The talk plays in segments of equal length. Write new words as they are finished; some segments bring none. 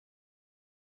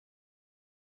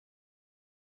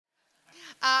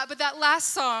But that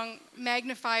last song,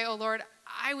 Magnify, O Lord,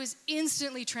 I was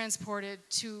instantly transported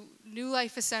to New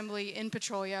Life Assembly in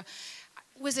Petrolia.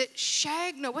 Was it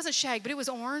shag? No, it wasn't shag, but it was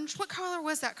orange. What color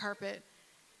was that carpet?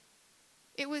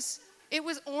 It was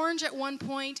orange at one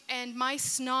point, and my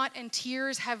snot and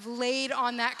tears have laid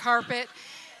on that carpet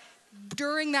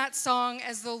during that song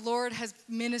as the Lord has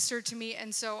ministered to me.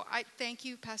 And so I thank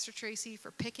you, Pastor Tracy,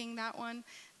 for picking that one.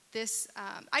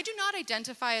 I do not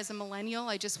identify as a millennial.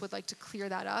 I just would like to clear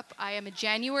that up. I am a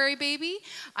January baby.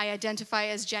 I identify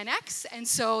as Gen X, and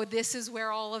so this is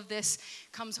where all of this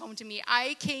comes home to me.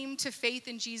 I came to faith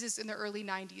in Jesus in the early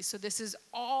 90s, so this is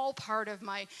all part of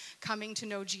my coming to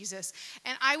know Jesus.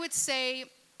 And I would say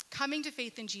coming to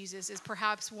faith in Jesus is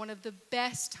perhaps one of the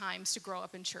best times to grow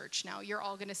up in church. Now, you're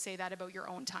all going to say that about your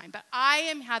own time, but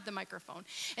I had the microphone.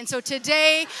 And so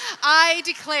today, I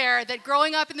declare that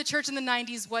growing up in the church in the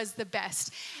 90s was the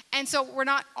best. And so we're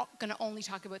not going to only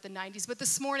talk about the 90s, but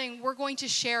this morning, we're going to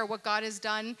share what God has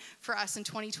done for us in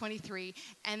 2023.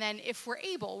 And then if we're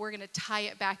able, we're going to tie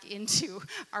it back into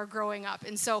our growing up.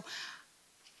 And so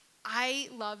I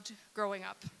loved growing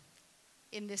up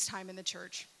in this time in the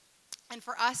church. And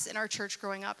for us in our church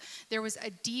growing up, there was a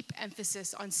deep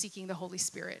emphasis on seeking the Holy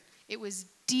Spirit. It was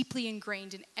deeply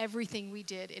ingrained in everything we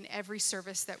did, in every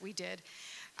service that we did.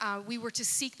 We were to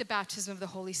seek the baptism of the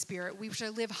Holy Spirit. We were to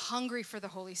live hungry for the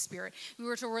Holy Spirit. We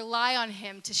were to rely on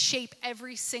Him to shape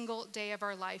every single day of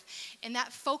our life. And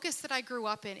that focus that I grew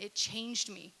up in, it changed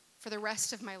me for the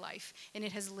rest of my life, and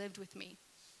it has lived with me.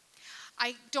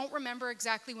 I don't remember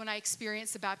exactly when I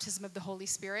experienced the baptism of the Holy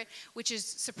Spirit, which is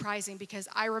surprising because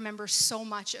I remember so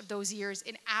much of those years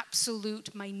in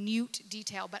absolute minute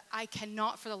detail, but I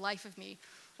cannot for the life of me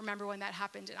remember when that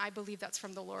happened, and I believe that's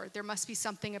from the Lord. There must be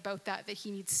something about that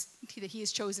He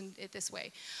has chosen it this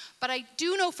way. But I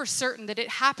do know for certain that it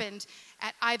happened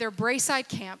at either Braeside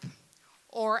Camp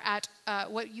or at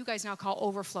what you guys now call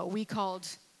Overflow. We called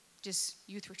just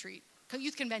youth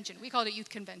convention. We called it youth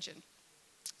convention.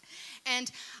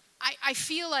 And I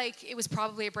feel like it was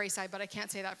probably at Braeside, but I can't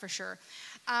say that for sure.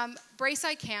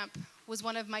 Braeside Camp was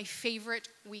one of my favorite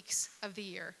weeks of the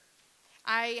year.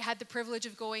 I had the privilege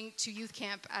of going to youth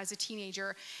camp as a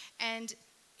teenager, and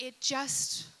it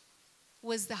just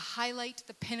was the highlight,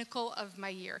 the pinnacle of my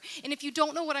year. And if you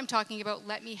don't know what I'm talking about,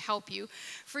 let me help you.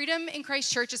 Freedom in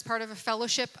Christ Church is part of a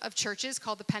fellowship of churches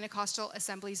called the Pentecostal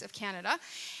Assemblies of Canada.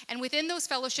 And within those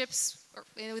fellowships,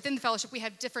 within the fellowship, we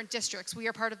have different districts. We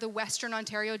are part of the Western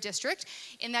Ontario district.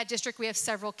 In that district, we have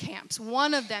several camps.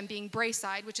 One of them being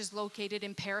Braeside, which is located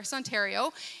in Paris,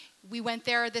 Ontario. We went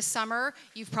there this summer.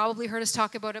 You've probably heard us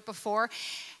talk about it before.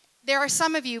 There are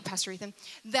some of you, Pastor Ethan,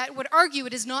 that would argue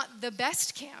it is not the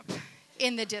best camp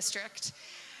in the district.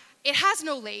 It has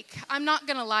no lake. I'm not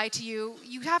going to lie to you.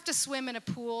 You have to swim in a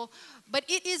pool, but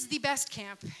it is the best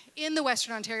camp in the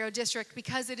Western Ontario district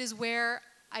because it is where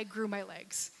I grew my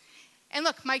legs. And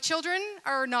look, my children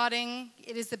are nodding.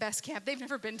 It is the best camp. They've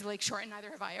never been to Lakeshore, and neither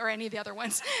have I, or any of the other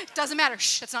ones. It doesn't matter.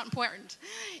 Shh, it's not important.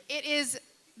 It is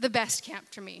the best camp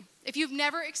for me. If you've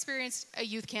never experienced a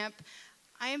youth camp,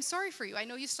 I am sorry for you. I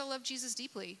know you still love Jesus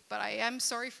deeply, but I am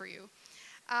sorry for you.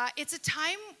 It's a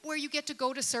time where you get to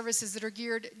go to services that are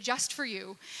geared just for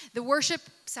you. The worship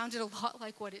sounded a lot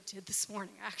like what it did this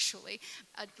morning, actually,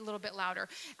 a little bit louder.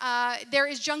 There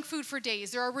is junk food for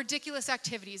days. There are ridiculous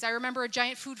activities. I remember a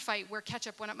giant food fight where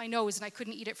ketchup went up my nose and I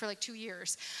couldn't eat it for like 2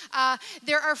 years.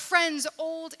 There are friends,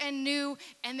 old and new,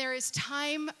 and there is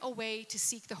time away to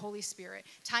seek the Holy Spirit.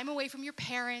 Time away from your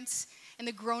parents and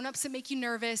the grown-ups that make you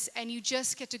nervous, and you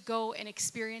just get to go and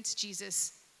experience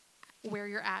Jesus where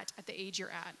you're at the age you're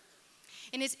at.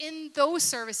 And it's in those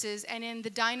services and in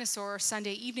the dinosaur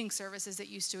Sunday evening services that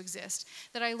used to exist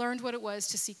that I learned what it was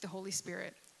to seek the Holy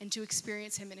Spirit and to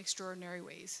experience Him in extraordinary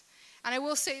ways. And I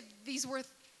will say these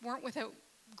weren't without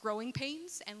growing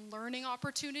pains and learning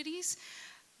opportunities,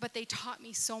 but they taught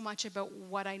me so much about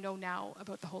what I know now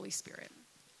about the Holy Spirit.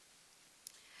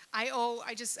 I'm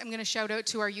going to shout out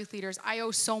to our youth leaders. I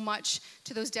owe so much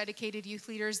to those dedicated youth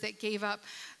leaders that gave up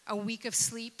a week of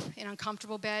sleep in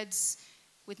uncomfortable beds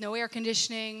with no air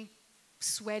conditioning,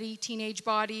 sweaty teenage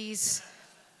bodies,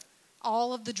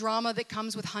 all of the drama that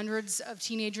comes with hundreds of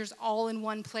teenagers all in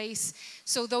one place.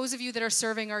 So those of you that are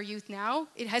serving our youth now,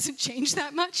 it hasn't changed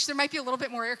that much. There might be a little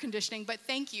bit more air conditioning, but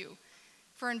thank you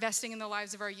for investing in the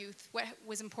lives of our youth. What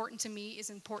was important to me is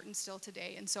important still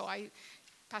today. And so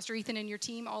Pastor Ethan and your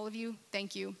team, all of you,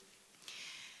 thank you.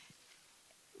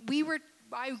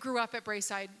 I grew up at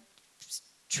Braeside.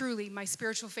 Truly, my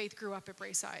spiritual faith grew up at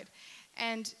Braeside.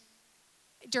 And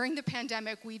during the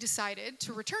pandemic, we decided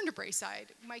to return to Braeside.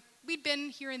 My we'd been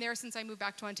here and there since I moved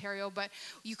back to Ontario, but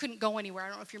you couldn't go anywhere. I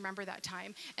don't know if you remember that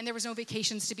time. And there was no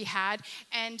vacations to be had.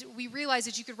 And we realized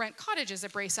that you could rent cottages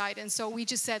at Braeside. And so we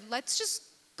just said, let's just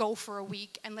go for a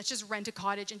week and let's just rent a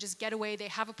cottage and just get away. They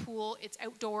have a pool. It's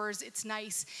outdoors. It's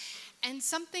nice. And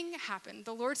something happened.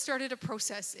 The Lord started a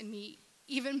process in me,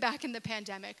 even back in the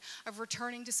pandemic, of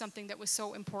returning to something that was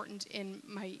so important in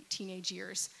my teenage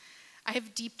years. I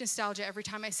have deep nostalgia every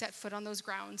time I set foot on those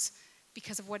grounds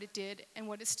because of what it did and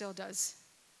what it still does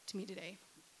to me today.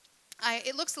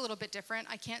 It looks a little bit different.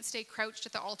 I can't stay crouched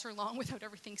at the altar long without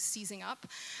everything seizing up.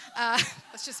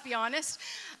 Let's just be honest.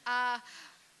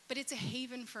 But it's a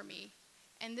haven for me.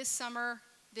 And this summer,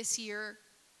 this year,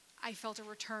 I felt a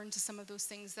return to some of those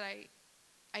things that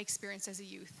I experienced as a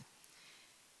youth.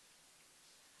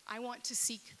 I want to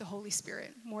seek the Holy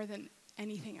Spirit more than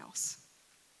anything else.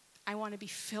 I want to be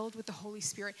filled with the Holy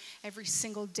Spirit every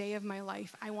single day of my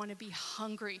life. I want to be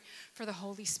hungry for the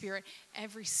Holy Spirit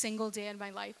every single day of my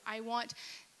life.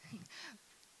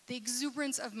 The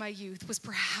exuberance of my youth was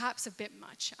perhaps a bit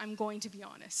much, I'm going to be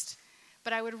honest.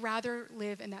 But I would rather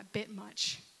live in that bit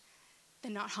much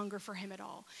than not hunger for him at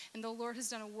all. And the Lord has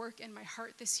done a work in my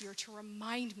heart this year to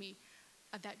remind me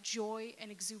of that joy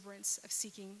and exuberance of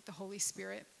seeking the Holy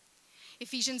Spirit.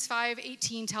 Ephesians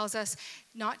 5:18 tells us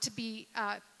to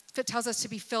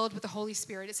be filled with the Holy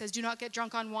Spirit. It says, do not get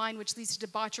drunk on wine, which leads to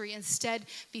debauchery. Instead,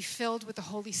 be filled with the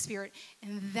Holy Spirit.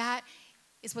 And that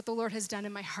is what the Lord has done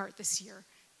in my heart this year,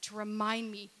 to remind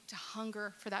me to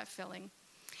hunger for that filling.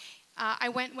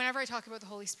 Whenever I talk about the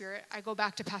Holy Spirit, I go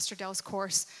back to Pastor Dell's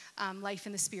course, Life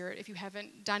in the Spirit. If you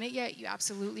haven't done it yet, you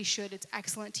absolutely should. It's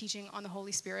excellent teaching on the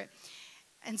Holy Spirit.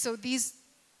 And so these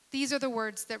are the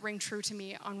words that ring true to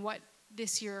me on what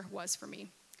this year was for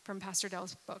me from Pastor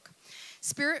Dell's book.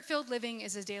 Spirit-filled living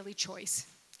is a daily choice.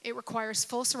 It requires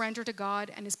full surrender to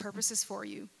God and his purposes for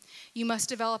you. You must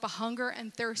develop a hunger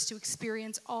and thirst to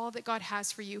experience all that God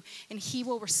has for you, and he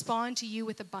will respond to you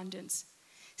with abundance.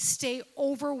 Stay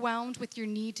overwhelmed with your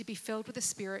need to be filled with the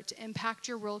Spirit to impact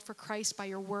your world for Christ by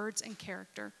your words and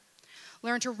character.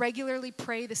 Learn to regularly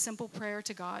pray the simple prayer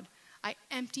to God. I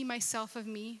empty myself of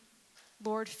me.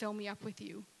 Lord, fill me up with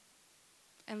you.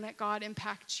 And let God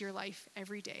impact your life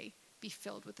every day. Be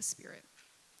filled with the Spirit.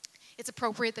 It's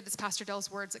appropriate that it's Pastor Dell's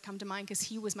words that come to mind because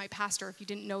he was my pastor. If you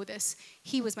didn't know this,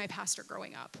 he was my pastor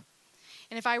growing up.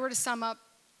 And if I were to sum up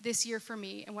this year for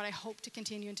me and what I hope to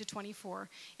continue into 24,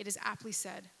 it is aptly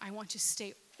said, I want to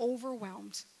stay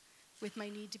overwhelmed with my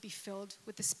need to be filled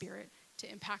with the Spirit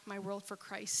to impact my world for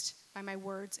Christ by my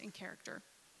words and character.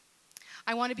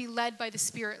 I want to be led by the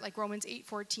Spirit like Romans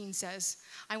 8:14 says.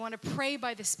 I want to pray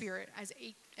by the Spirit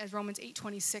as Romans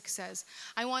 8:26 says.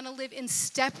 I want to live in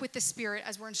step with the Spirit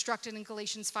as we're instructed in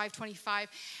Galatians 5:25.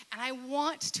 And I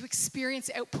want to experience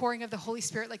the outpouring of the Holy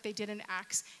Spirit like they did in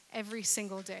Acts every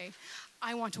single day.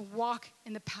 I want to walk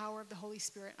in the power of the Holy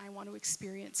Spirit, and I want to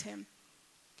experience him.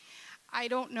 I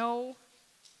don't know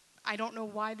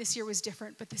why this year was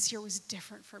different, but this year was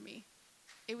different for me.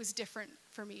 It was different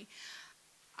for me.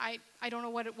 I don't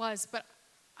know what it was, but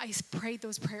I prayed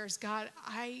those prayers. God,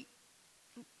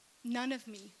 none of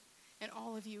me and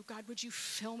all of you, God, would you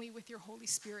fill me with your Holy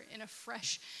Spirit in a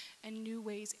fresh and new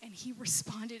ways? And he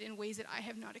responded in ways that I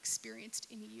have not experienced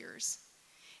in years.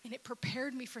 And it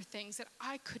prepared me for things that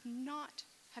I could not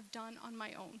have done on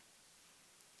my own.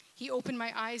 He opened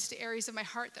my eyes to areas of my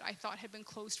heart that I thought had been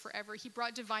closed forever. He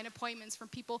brought divine appointments from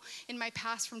people in my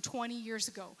past from 20 years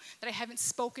ago that I haven't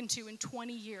spoken to in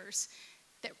 20 years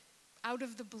that out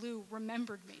of the blue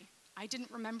remembered me. I didn't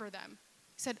remember them.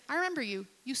 He said, I remember you.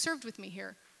 You served with me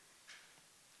here.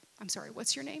 I'm sorry,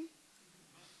 what's your name?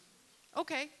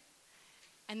 Okay.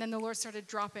 And then the Lord started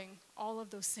dropping all of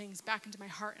those things back into my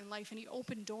heart and life, and he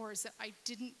opened doors that I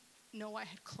didn't know I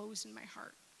had closed in my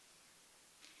heart.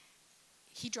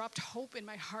 He dropped hope in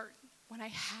my heart when I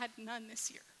had none this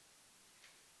year.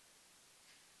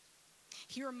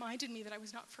 He reminded me that I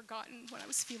was not forgotten when I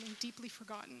was feeling deeply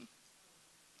forgotten.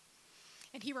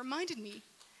 And he reminded me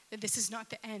that this is not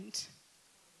the end,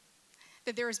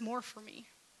 that there is more for me.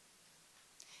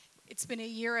 It's been a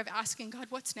year of asking God,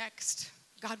 what's next?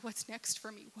 God, what's next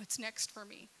for me? What's next for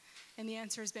me? And the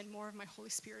answer has been more of my Holy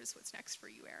Spirit is what's next for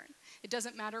you, Aaron. It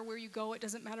doesn't matter where you go. It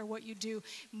doesn't matter what you do.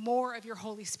 More of your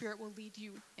Holy Spirit will lead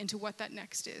you into what that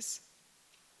next is.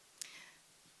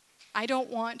 I don't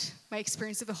want my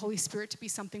experience of the Holy Spirit to be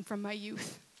something from my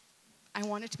youth. I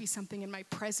want it to be something in my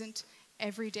present,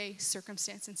 everyday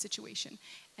circumstance and situation.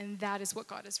 And that is what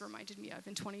God has reminded me of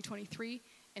in 2023,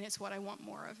 and it's what I want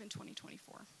more of in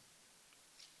 2024.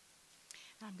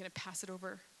 And I'm going to pass it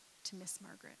over to Miss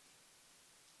Margaret.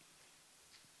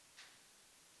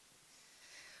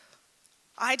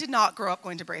 I did not grow up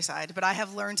going to Braeside, but I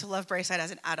have learned to love Braeside as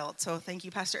an adult. So thank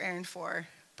you, Pastor Aaron, for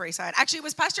Braeside. Actually, it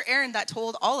was Pastor Aaron that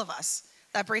told all of us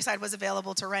that Braeside was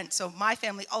available to rent. So my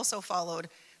family also followed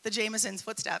the Jamesons'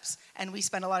 footsteps, and we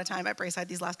spent a lot of time at Braeside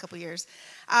these last couple years.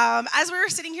 As we were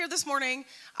sitting here this morning,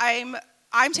 I'm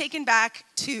taken back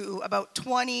to about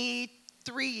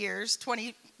 23 years.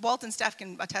 Walt and Steph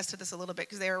can attest to this a little bit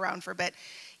because they were around for a bit.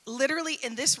 Literally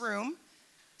in this room,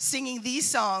 singing these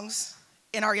songs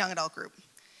in our young adult group.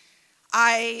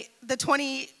 The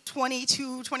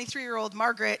 22, 23-year-old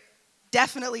Margaret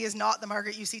definitely is not the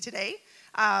Margaret you see today.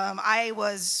 I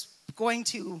was going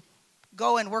to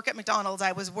go and work at McDonald's.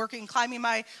 I was climbing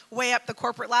my way up the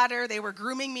corporate ladder. They were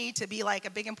grooming me to be like a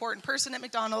big important person at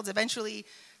McDonald's, eventually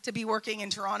to be working in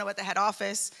Toronto at the head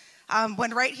office.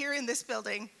 When right here in this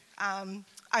building,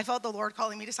 I felt the Lord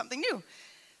calling me to something new.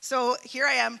 So here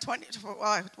I am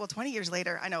 20 years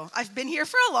later. I know. I've been here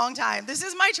for a long time. This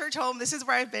is my church home. This is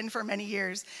where I've been for many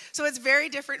years. So it's very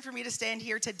different for me to stand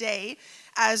here today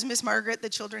as Miss Margaret, the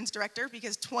children's director,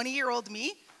 because 20-year-old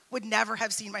me would never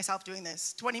have seen myself doing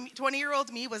this.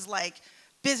 20-year-old me was like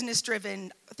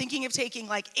business-driven, thinking of taking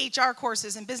like HR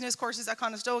courses and business courses at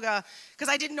Conestoga, because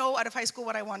I didn't know out of high school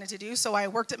what I wanted to do. So I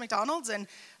worked at McDonald's, and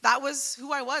that was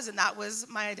who I was, and that was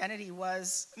my identity,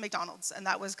 was McDonald's. And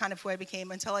that was kind of who I became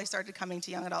until I started coming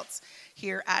to young adults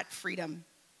here at Freedom.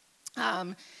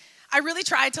 I really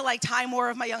tried to like tie more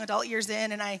of my young adult years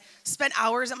in, and I spent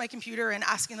hours at my computer and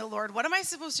asking the Lord, what am I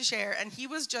supposed to share? And he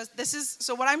was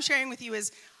so what I'm sharing with you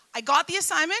is, I got the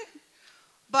assignment,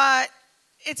 but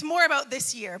it's more about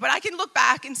this year. But I can look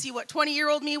back and see what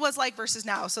 20-year-old me was like versus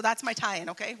now. So that's my tie-in,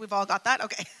 okay? We've all got that?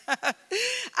 Okay.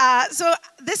 So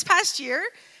this past year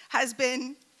has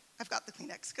been, I've got the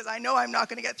Kleenex because I know I'm not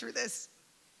going to get through this.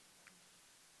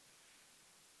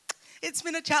 It's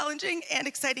been a challenging and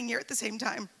exciting year at the same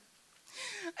time.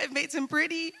 I've made some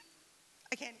pretty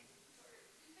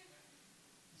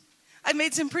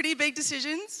big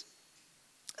decisions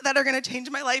that are going to change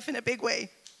my life in a big way.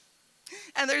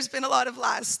 And there's been a lot of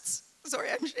lasts. Sorry,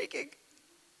 I'm shaking.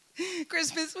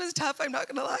 Christmas was tough, I'm not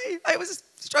going to lie. I was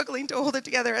struggling to hold it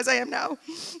together as I am now,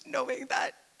 knowing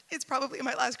that it's probably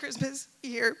my last Christmas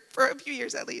here for a few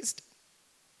years at least.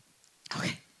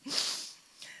 Okay.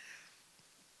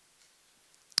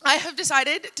 I have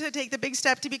decided to take the big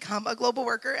step to become a global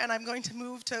worker, and I'm going to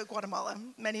move to Guatemala.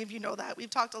 Many of you know that. We've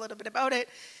talked a little bit about it.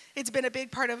 It's been a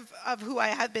big part of who I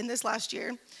have been this last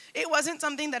year. It wasn't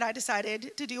something that I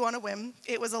decided to do on a whim.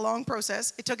 It was a long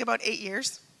process. It took about 8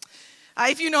 years.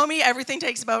 If you know me, everything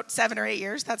takes about 7 or 8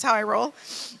 years. That's how I roll.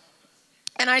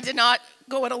 And I did not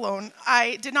go it alone.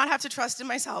 I did not have to trust in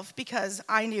myself because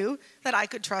I knew that I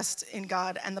could trust in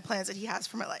God and the plans that he has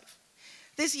for my life.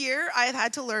 This year, I have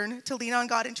had to learn to lean on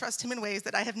God and trust him in ways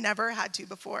that I have never had to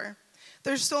before.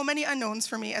 There's so many unknowns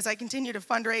for me as I continue to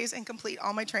fundraise and complete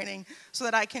all my training so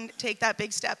that I can take that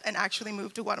big step and actually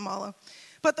move to Guatemala.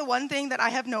 But the one thing that I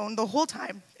have known the whole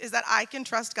time is that I can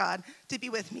trust God to be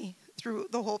with me through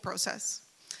the whole process.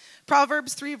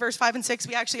 Proverbs 3, verse 5 and 6,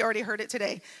 we actually already heard it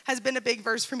today, has been a big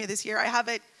verse for me this year. I have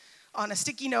it on a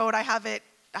sticky note. I have it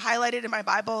highlighted in my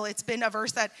Bible. It's been a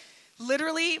verse that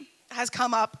literally has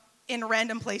come up in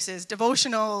random places,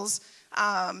 devotionals,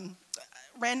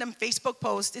 random Facebook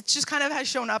posts. It just kind of has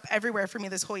shown up everywhere for me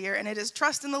this whole year. And it is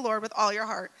trust in the Lord with all your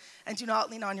heart and do not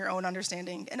lean on your own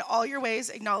understanding. In all your ways,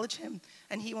 acknowledge him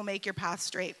and he will make your path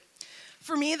straight.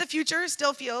 For me, the future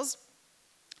still feels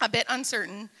a bit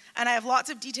uncertain, and I have lots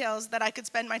of details that I could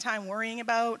spend my time worrying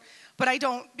about, but I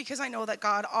don't, because I know that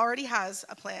God already has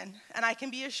a plan, and I can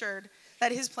be assured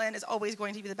that his plan is always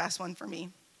going to be the best one for me.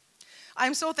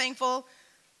 I'm so thankful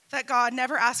that God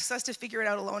never asks us to figure it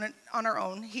out alone on our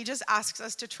own. He just asks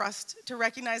us to trust, to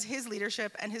recognize his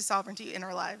leadership and his sovereignty in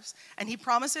our lives. And he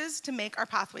promises to make our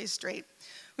pathways straight.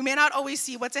 We may not always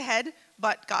see what's ahead,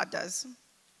 but God does.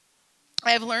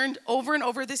 I have learned over and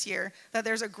over this year that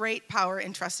there's a great power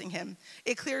in trusting him.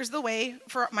 It clears the way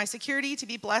for my security to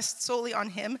be blessed solely on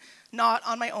him, not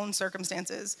on my own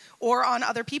circumstances or on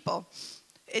other people.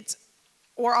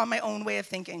 Or on my own way of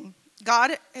thinking.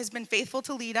 God has been faithful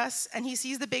to lead us, and he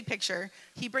sees the big picture.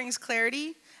 He brings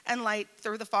clarity and light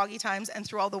through the foggy times and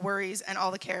through all the worries and all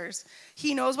the cares.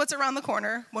 He knows what's around the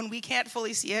corner when we can't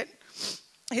fully see it.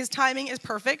 His timing is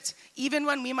perfect, even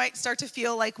when we might start to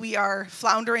feel like we are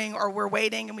floundering or we're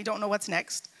waiting and we don't know what's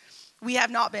next. We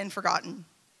have not been forgotten.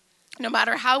 No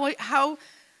matter how we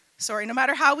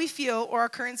feel or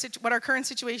what our current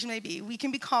situation may be, we can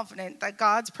be confident that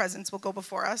God's presence will go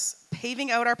before us,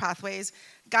 paving out our pathways,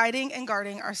 guiding and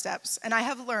guarding our steps. And I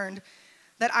have learned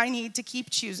that I need to keep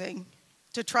choosing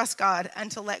to trust God and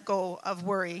to let go of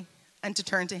worry and to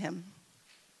turn to him.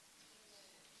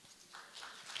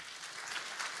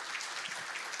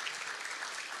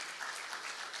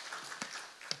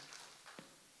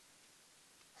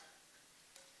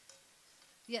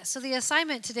 Yeah, so the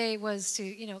assignment today was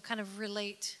to, kind of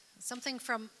relate something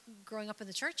from growing up in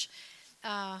the church.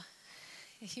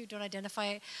 You don't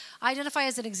identify. I identify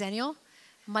as an exennial,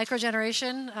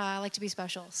 microgeneration. I like to be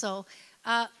special. So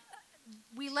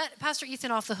we let Pastor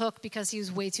Ethan off the hook because he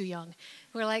was way too young.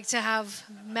 We're like to have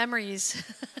memories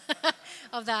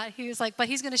of that. He was like, but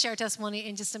he's going to share testimony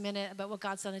in just a minute about what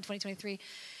God's done in 2023.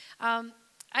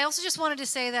 I also just wanted to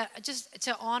say that just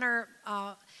to honor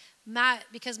Matt,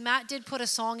 because Matt did put a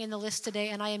song in the list today,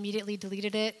 and I immediately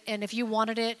deleted it. And if you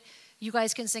wanted it, you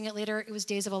guys can sing it later. It was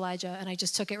Days of Elijah, and I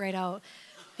just took it right out.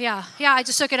 Yeah, I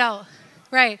just took it out.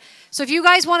 Right. So if you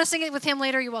guys want to sing it with him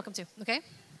later, you're welcome to, okay?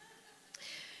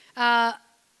 I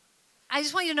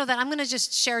just want you to know that I'm going to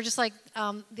just share just like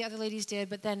the other ladies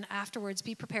did, but then afterwards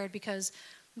be prepared because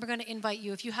we're going to invite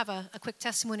you, if you have a quick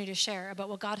testimony to share about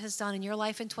what God has done in your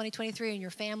life in 2023 and your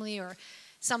family or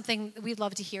something, we'd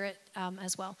love to hear it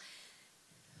as well.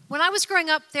 When I was growing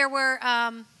up, there were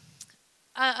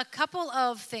a couple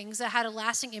of things that had a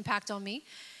lasting impact on me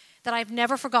that I've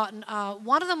never forgotten.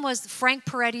 One of them was Frank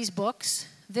Peretti's books,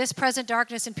 This Present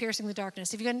Darkness and Piercing the Darkness.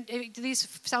 Do these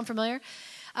sound familiar?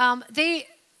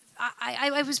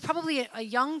 I was probably a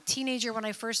young teenager when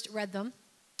I first read them.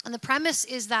 And the premise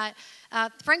is that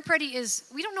Frank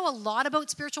Peretti we don't know a lot about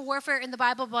spiritual warfare in the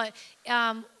Bible, but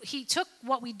he took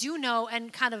what we do know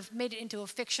and kind of made it into a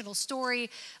fictional story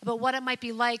about what it might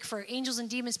be like for angels and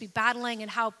demons to be battling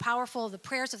and how powerful the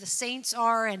prayers of the saints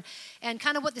are and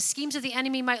kind of what the schemes of the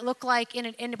enemy might look like.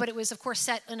 But it was, of course,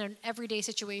 set in an everyday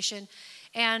situation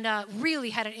and really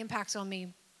had an impact on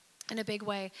me in a big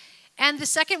way. And the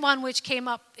second one, which came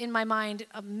up in my mind,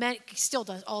 still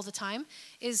does all the time,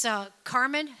 is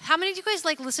Carmen. How many of you guys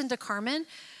listen to Carmen?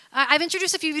 I've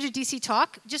introduced a few of you to DC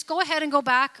Talk. Just go ahead and go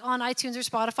back on iTunes or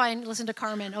Spotify and listen to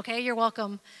Carmen, okay? You're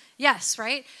welcome. Yes,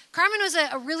 right? Carmen was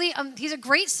a really, he's a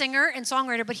great singer and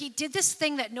songwriter, but he did this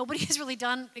thing that nobody has really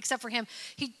done except for him.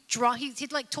 He'd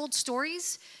told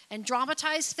stories and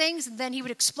dramatized things, and then he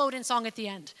would explode in song at the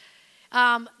end.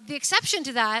 The exception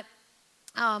to that,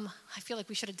 I feel like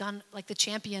we should have done the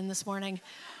Champion this morning.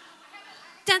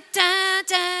 Dun, dun,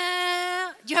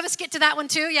 dun. Do you have a skit to that one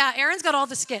too? Yeah, Aaron's got all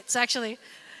the skits actually.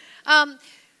 But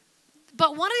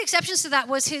one of the exceptions to that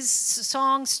was his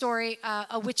song story,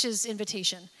 A Witch's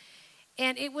Invitation.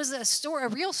 And it was a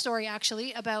real story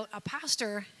actually about a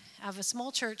pastor of a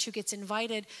small church who gets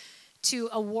invited to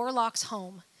a warlock's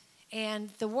home. And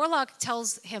the warlock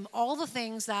tells him all the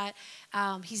things that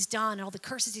he's done and all the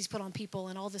curses he's put on people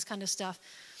and all this kind of stuff.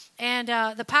 And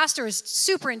the pastor is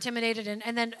super intimidated.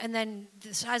 And then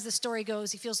as the story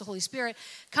goes, he feels the Holy Spirit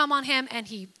come on him. And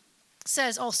he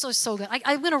says, oh, so good.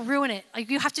 I'm going to ruin it.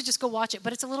 You have to just go watch it.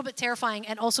 But it's a little bit terrifying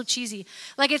and also cheesy.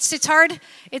 It's hard.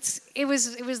 It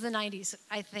was the 90s,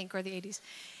 I think, or the 80s.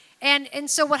 And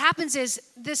so what happens is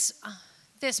this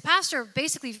pastor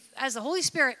basically, as the Holy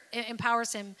Spirit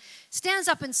empowers him, stands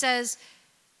up and says,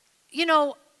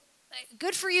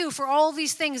 good for you for all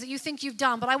these things that you think you've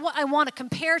done, but I want to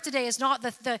compare today is not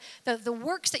the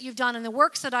works that you've done and the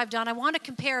works that I've done. I want to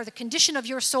compare the condition of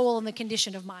your soul and the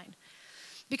condition of mine.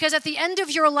 Because at the end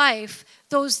of your life,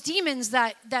 those demons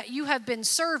that you have been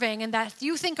serving and that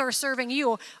you think are serving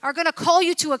you are going to call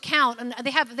you to account, and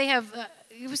they have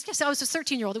I was a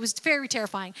 13-year-old. It was very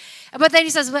terrifying. But then he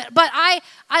says, but I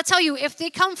tell you, if they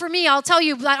come for me, I'll tell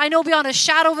you that I know beyond a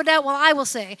shadow of a doubt, well, I will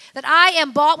say that I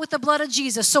am bought with the blood of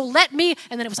Jesus. So let me,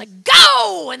 and then it was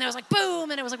go! And there was boom,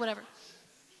 and it was whatever.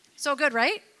 So good,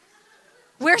 right?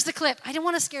 Where's the clip? I didn't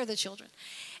want to scare the children.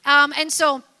 And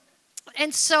so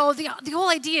the whole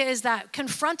idea is that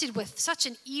confronted with such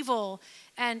an evil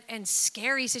and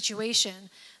scary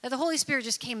situation, that the Holy Spirit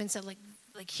just came and said,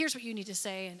 here's what you need to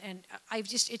say, and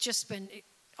it's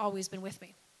always been with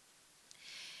me.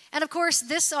 And of course,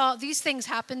 these things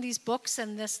happened, these books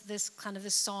and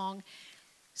this song,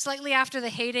 slightly after the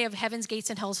heyday of Heaven's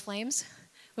Gates and Hell's Flames,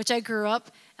 which I grew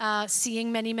up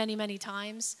seeing many, many, many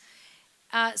times.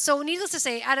 So needless to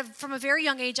say, from a very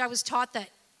young age, I was taught that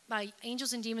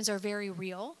angels and demons are very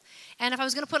real. And if I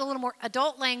was going to put a little more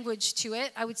adult language to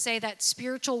it, I would say that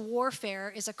spiritual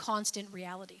warfare is a constant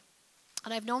reality.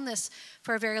 And I've known this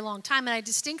for a very long time. And I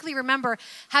distinctly remember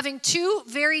having two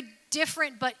very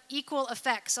different but equal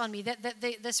effects on me,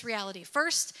 this reality.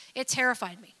 First, it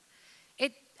terrified me.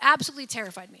 It absolutely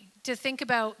terrified me to think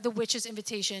about the witch's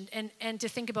invitation and to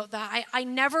think about that. I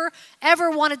never, ever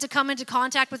wanted to come into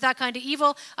contact with that kind of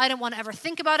evil. I didn't want to ever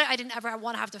think about it. I didn't ever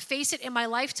want to have to face it in my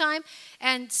lifetime.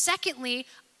 And secondly,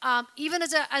 even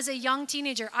as a young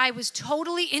teenager, I was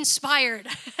totally inspired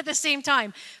at the same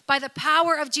time by the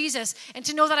power of Jesus, and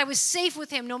to know that I was safe with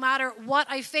him no matter what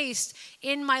I faced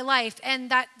in my life.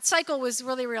 And that cycle was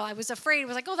really real. I was afraid. I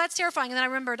was like, oh, that's terrifying. And then I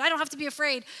remembered, I don't have to be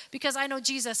afraid because I know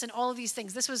Jesus and all of these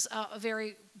things. This was a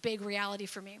very big reality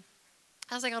for me.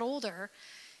 As I got older,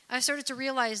 I started to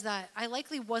realize that I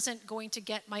likely wasn't going to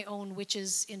get my own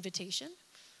witch's invitation,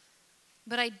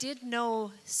 but I did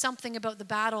know something about the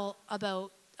battle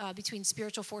between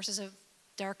spiritual forces of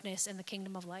darkness and the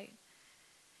kingdom of light.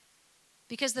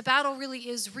 Because the battle really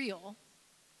is real.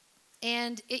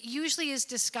 And it usually is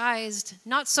disguised,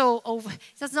 that's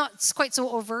not quite so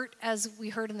overt as we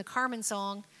heard in the Carmen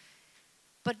song,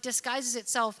 but disguises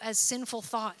itself as sinful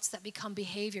thoughts that become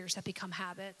behaviors, that become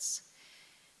habits.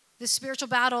 The spiritual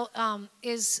battle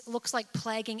looks like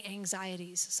plaguing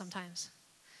anxieties sometimes.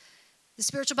 The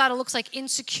spiritual battle looks like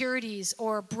insecurities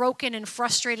or broken and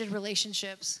frustrated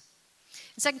relationships.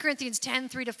 In 2 Corinthians 10,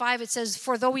 3-5, it says,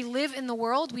 "For though we live in the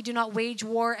world, we do not wage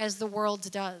war as the world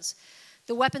does.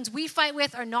 The weapons we fight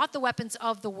with are not the weapons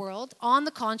of the world. On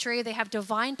the contrary, they have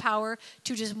divine power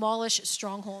to demolish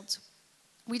strongholds.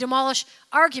 We demolish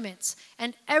arguments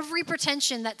and every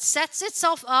pretension that sets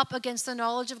itself up against the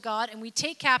knowledge of God, and we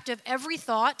take captive every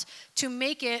thought to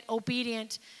make it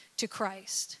obedient to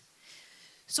Christ."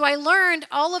 So I learned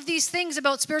all of these things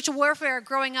about spiritual warfare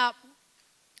growing up,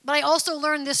 but I also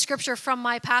learned this scripture from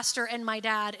my pastor and my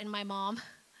dad and my mom.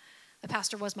 My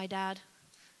pastor was my dad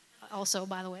also,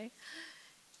 by the way.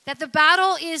 That the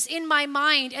battle is in my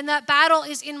mind and that battle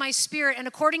is in my spirit. And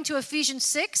according to Ephesians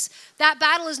 6, that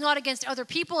battle is not against other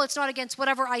people. It's not against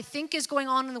whatever I think is going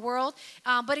on in the world,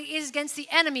 but it is against the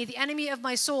enemy of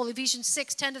my soul. Ephesians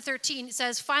 6, 10-13, it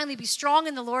says, "Finally, be strong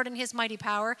in the Lord and his mighty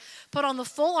power. Put on the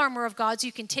full armor of God so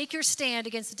you can take your stand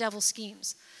against the devil's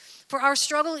schemes. For our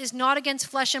struggle is not against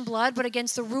flesh and blood, but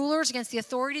against the rulers, against the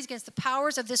authorities, against the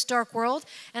powers of this dark world,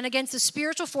 and against the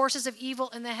spiritual forces of evil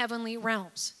in the heavenly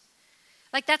realms."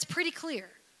 Like, that's pretty clear.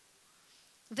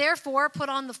 "Therefore, put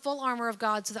on the full armor of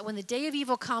God so that when the day of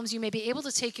evil comes, you may be able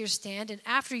to take your stand, and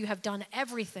after you have done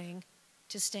everything,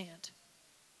 to stand."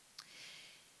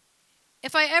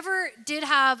 If I ever did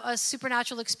have a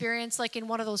supernatural experience, like in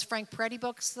one of those Frank Peretti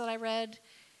books that I read,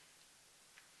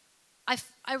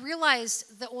 I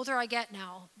realized the older I get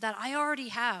now that I already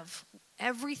have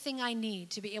everything I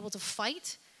need to be able to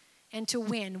fight and to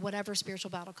win whatever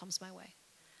spiritual battle comes my way.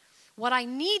 What I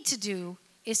need to do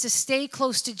is to stay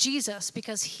close to Jesus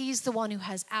because he's the one who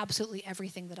has absolutely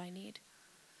everything that I need.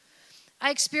 I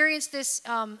experienced this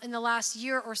in the last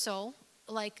year or so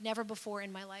like never before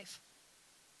in my life.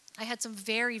 I had some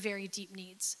very, very deep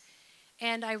needs,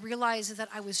 and I realized that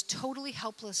I was totally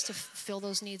helpless to fill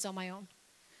those needs on my own.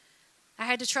 I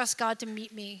had to trust God to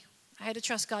meet me. I had to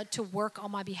trust God to work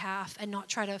on my behalf and not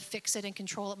try to fix it and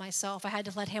control it myself. I had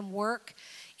to let him work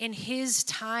in his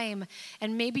time.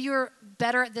 And maybe you're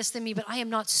better at this than me, but I am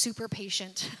not super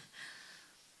patient.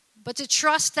 But to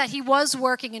trust that he was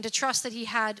working and to trust that he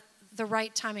had the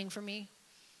right timing for me.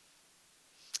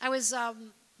 I was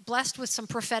blessed with some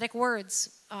prophetic words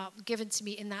given to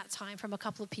me in that time from a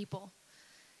couple of people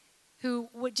who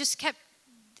would just kept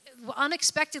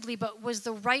unexpectedly, but was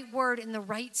the right word in the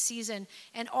right season.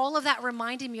 And all of that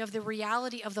reminded me of the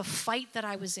reality of the fight that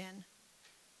I was in.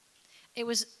 It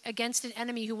was against an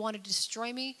enemy who wanted to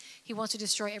destroy me. He wants to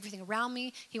destroy everything around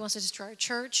me. He wants to destroy our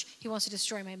church. He wants to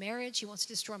destroy my marriage. He wants to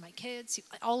destroy my kids.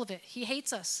 All of it. He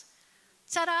hates us.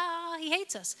 Ta-da! He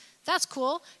hates us. That's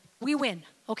cool. We win,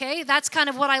 okay? That's kind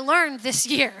of what I learned this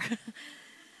year.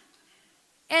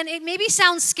 And it maybe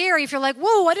sounds scary if you're like,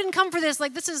 whoa, I didn't come for this.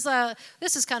 Like, this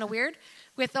is kind of weird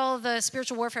with all the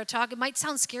spiritual warfare talk. It might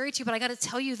sound scary to you, but I got to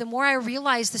tell you, the more I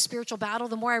realized the spiritual battle,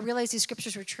 the more I realized these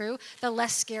scriptures were true, the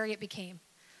less scary it became.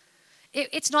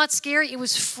 It's not scary. It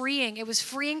was freeing. It was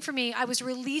freeing for me. I was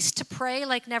released to pray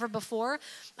like never before.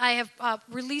 I have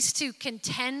released to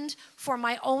contend for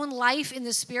my own life in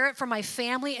the spirit, for my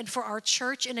family, and for our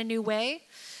church in a new way.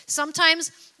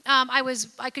 Sometimes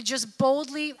I could just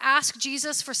boldly ask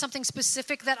Jesus for something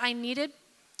specific that I needed.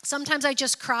 Sometimes I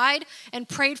just cried and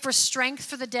prayed for strength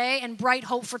for the day and bright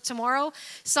hope for tomorrow.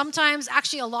 Sometimes,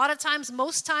 actually a lot of times,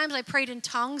 most times I prayed in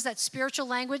tongues, that spiritual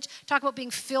language. Talk about being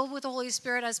filled with the Holy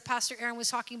Spirit, as Pastor Aaron was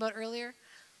talking about earlier.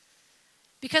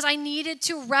 Because I needed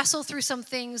to wrestle through some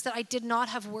things that I did not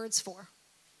have words for.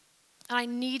 And I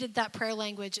needed that prayer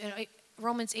language. And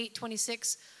Romans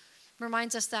 8:26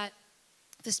 reminds us that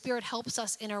the Spirit helps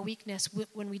us in our weakness.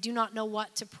 When we do not know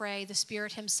what to pray, the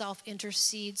Spirit himself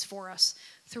intercedes for us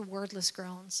through wordless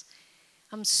groans.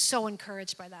 I'm so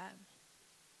encouraged by that.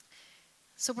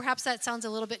 So perhaps that sounds a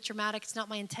little bit dramatic. It's not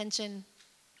my intention.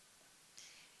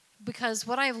 because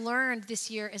what I've learned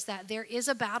this year is that there is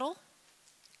a battle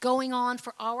going on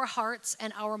for our hearts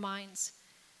and our minds,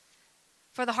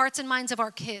 for the hearts and minds of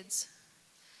our kids,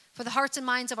 for the hearts and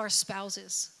minds of our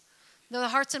spouses, the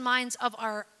hearts and minds of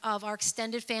our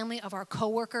extended family, of our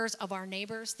coworkers, of our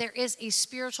neighbors. There is a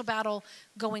spiritual battle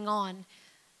going on.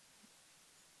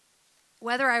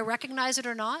 Whether I recognize it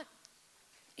or not,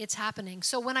 it's happening.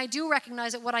 So when I do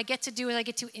recognize it, what I get to do is I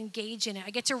get to engage in it. I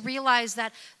get to realize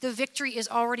that the victory is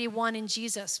already won in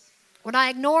Jesus. When I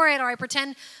ignore it or I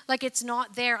pretend like it's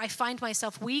not there, I find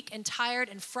myself weak and tired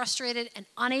and frustrated and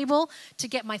unable to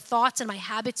get my thoughts and my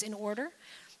habits in order.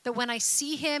 That when I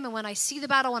see him and when I see the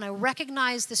battle and I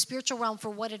recognize the spiritual realm for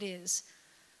what it is,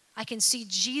 I can see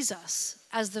Jesus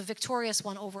as the victorious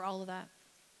one over all of that.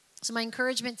 So my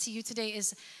encouragement to you today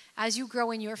is, as you grow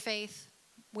in your faith,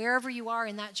 wherever you are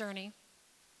in that journey,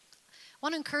 I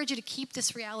want to encourage you to keep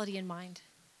this reality in mind.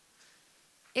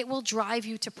 It will drive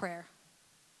you to prayer.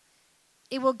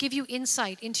 It will give you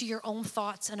insight into your own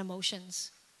thoughts and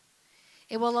emotions.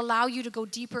 It will allow you to go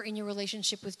deeper in your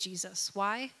relationship with Jesus.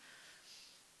 Why?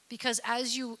 Because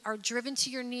as you are driven to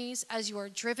your knees, as you are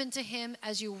driven to him,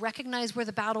 as you recognize where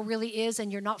the battle really is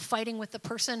and you're not fighting with the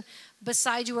person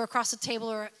beside you or across the table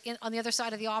or on the other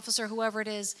side of the office or whoever it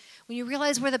is, when you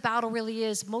realize where the battle really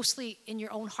is, mostly in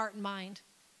your own heart and mind,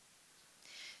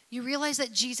 you realize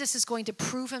that Jesus is going to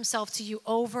prove himself to you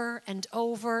over and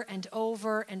over and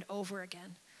over and over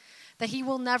again. That he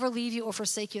will never leave you or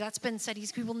forsake you. That's been said.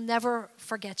 He will never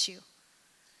forget you.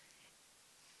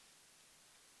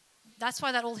 That's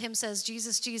why that old hymn says,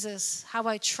 Jesus, Jesus, how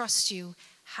I trust you,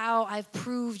 how I've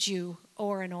proved you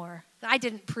o'er and o'er. I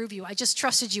didn't prove you. I just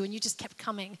trusted you, and you just kept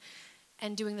coming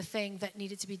and doing the thing that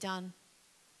needed to be done.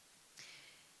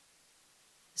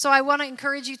 So I want to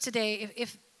encourage you today,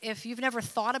 if you've never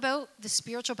thought about the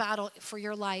spiritual battle for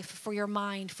your life, for your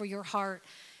mind, for your heart,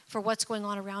 for what's going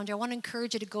on around you, I want to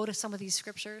encourage you to go to some of these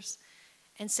scriptures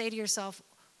and say to yourself,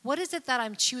 what is it that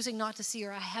I'm choosing not to see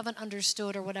or I haven't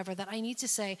understood or whatever that I need to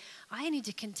say? I need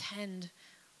to contend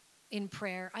in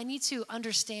prayer. I need to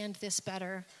understand this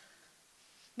better.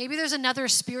 Maybe there's another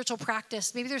spiritual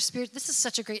practice. Maybe there's this is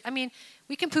such a great,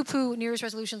 we can poo-poo New Year's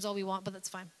resolutions all we want, but that's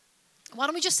fine. Why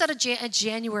don't we just set a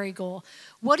January goal?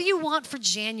 What do you want for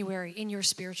January in your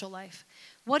spiritual life?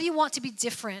 What do you want to be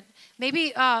different?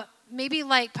 Maybe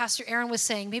like Pastor Aaron was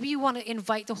saying, maybe you want to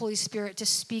invite the Holy Spirit to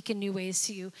speak in new ways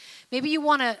to you. Maybe you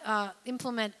want to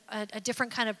implement a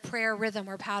different kind of prayer rhythm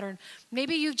or pattern.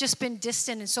 Maybe you've just been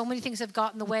distant and so many things have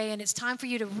gotten in the way and it's time for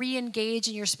you to re-engage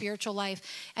in your spiritual life.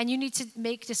 And you need to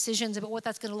make decisions about what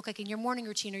that's going to look like in your morning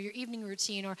routine or your evening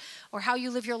routine or how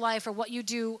you live your life or what you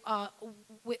do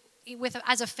with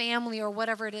as a family or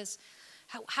whatever it is.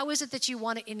 How is it that you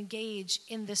want to engage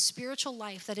in the spiritual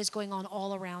life that is going on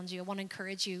all around you? I want to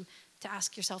encourage you to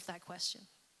ask yourself that question.